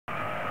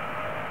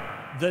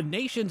The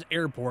nation's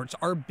airports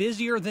are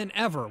busier than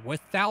ever, with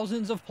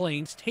thousands of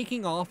planes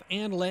taking off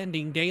and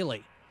landing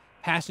daily.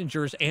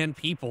 Passengers and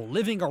people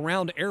living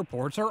around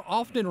airports are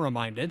often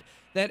reminded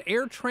that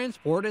air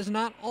transport is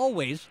not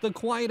always the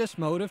quietest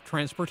mode of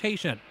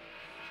transportation.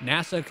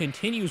 NASA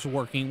continues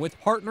working with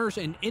partners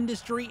in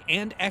industry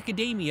and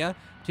academia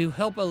to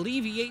help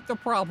alleviate the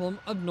problem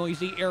of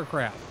noisy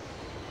aircraft.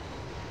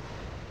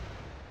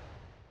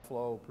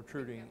 Flow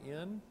protruding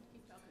in.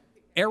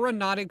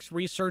 Aeronautics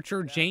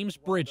researcher James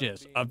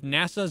Bridges of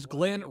NASA's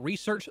Glenn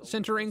Research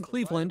Center in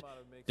Cleveland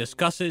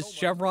discusses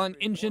Chevron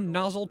engine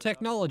nozzle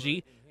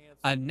technology,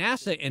 a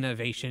NASA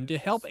innovation to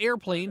help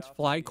airplanes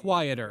fly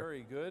quieter.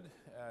 Very good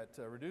at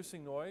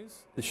reducing noise.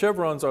 The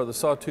chevrons are the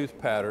sawtooth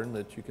pattern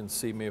that you can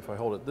see. Me if I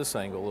hold it this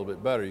angle a little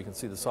bit better, you can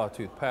see the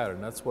sawtooth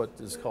pattern. That's what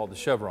is called the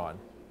chevron.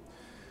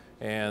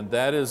 And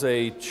that is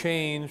a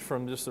change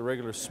from just the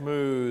regular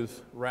smooth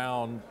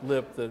round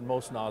lip that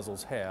most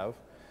nozzles have.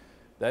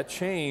 That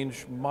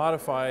change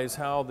modifies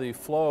how the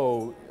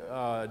flow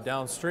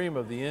downstream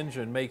of the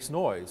engine makes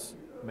noise,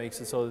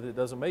 makes it so that it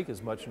doesn't make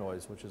as much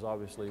noise, which is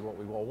obviously what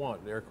we all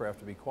want, the aircraft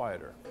to be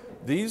quieter.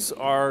 These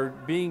are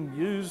being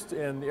used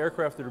in the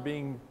aircraft that are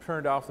being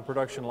turned off the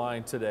production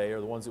line today, or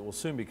the ones that will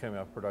soon be coming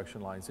off production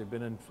lines. They've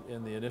been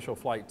in the initial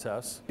flight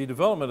tests. The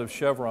development of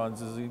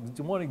chevrons is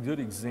one good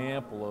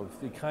example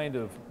of the kind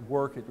of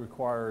work it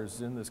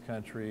requires in this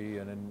country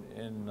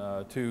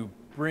and to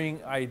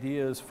bring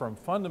ideas from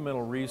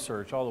fundamental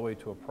research all the way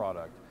to a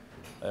product.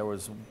 There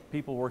was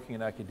people working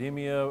in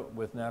academia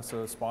with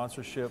NASA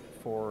sponsorship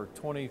for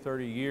 20,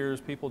 30 years,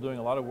 people doing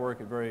a lot of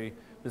work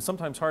it's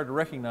sometimes hard to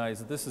recognize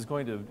that this is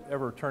going to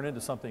ever turn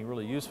into something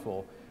really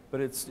useful, but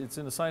it's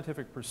in a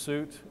scientific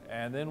pursuit,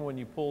 and then when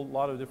you pull a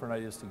lot of different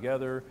ideas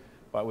together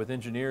with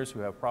engineers who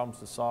have problems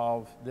to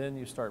solve, then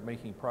you start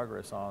making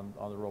progress on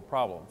the real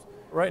problems.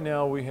 Right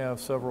now we have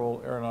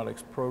several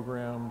aeronautics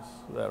programs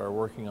that are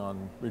working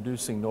on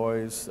reducing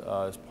noise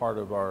as part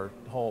of our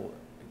whole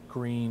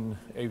green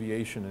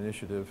aviation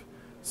initiative.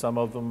 Some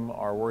of them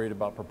are worried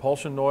about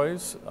propulsion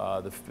noise,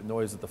 the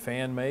noise that the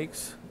fan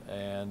makes,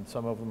 and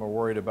some of them are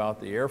worried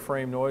about the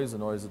airframe noise, the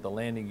noise that the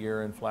landing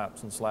gear and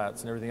flaps and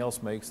slats and everything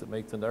else makes that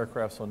make the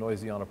aircraft so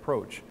noisy on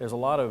approach. There's a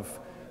lot of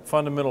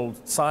fundamental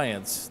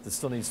science that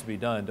still needs to be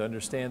done to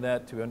understand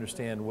that, to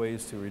understand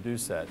ways to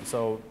reduce that.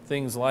 So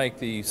things like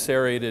the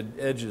serrated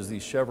edges,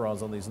 these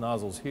chevrons on these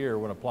nozzles here,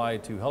 when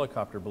applied to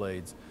helicopter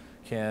blades,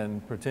 can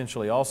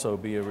potentially also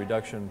be a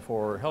reduction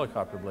for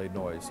helicopter blade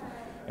noise.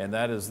 And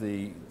that is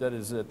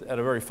at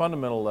a very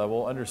fundamental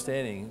level,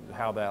 understanding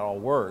how that all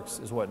works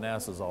is what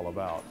NASA is all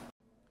about.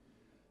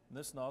 In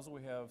this nozzle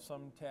we have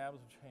some tabs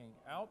which hang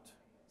out,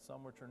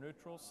 some which are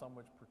neutral, some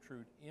which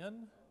protrude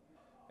in.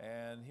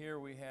 And here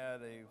we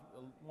had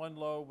one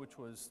lobe which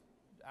was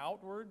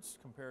outwards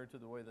compared to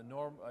the way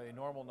a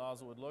normal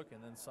nozzle would look,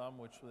 and then some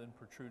which then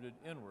protruded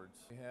inwards.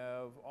 We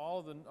have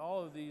all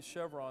of these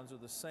chevrons are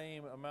the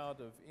same amount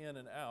of in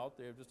and out.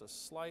 They have just a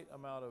slight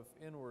amount of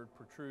inward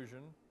protrusion.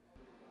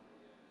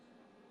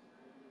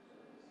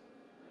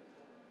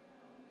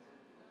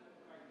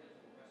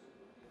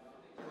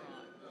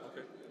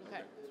 Okay,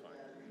 that's fine.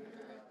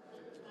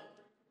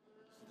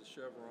 This is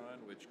the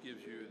chevron, which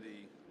gives you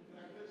the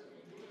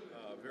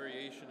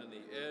variation in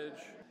the edge.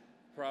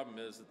 The problem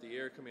is that the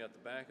air coming out the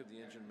back of the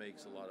engine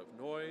makes a lot of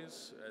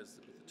noise as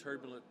the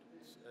turbulence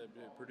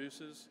it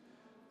produces.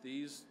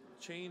 These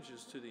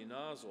changes to the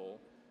nozzle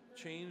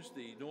change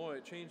the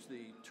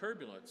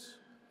turbulence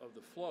of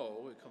the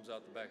flow. It comes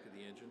out the back of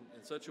the engine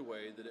in such a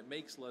way that it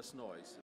makes less noise.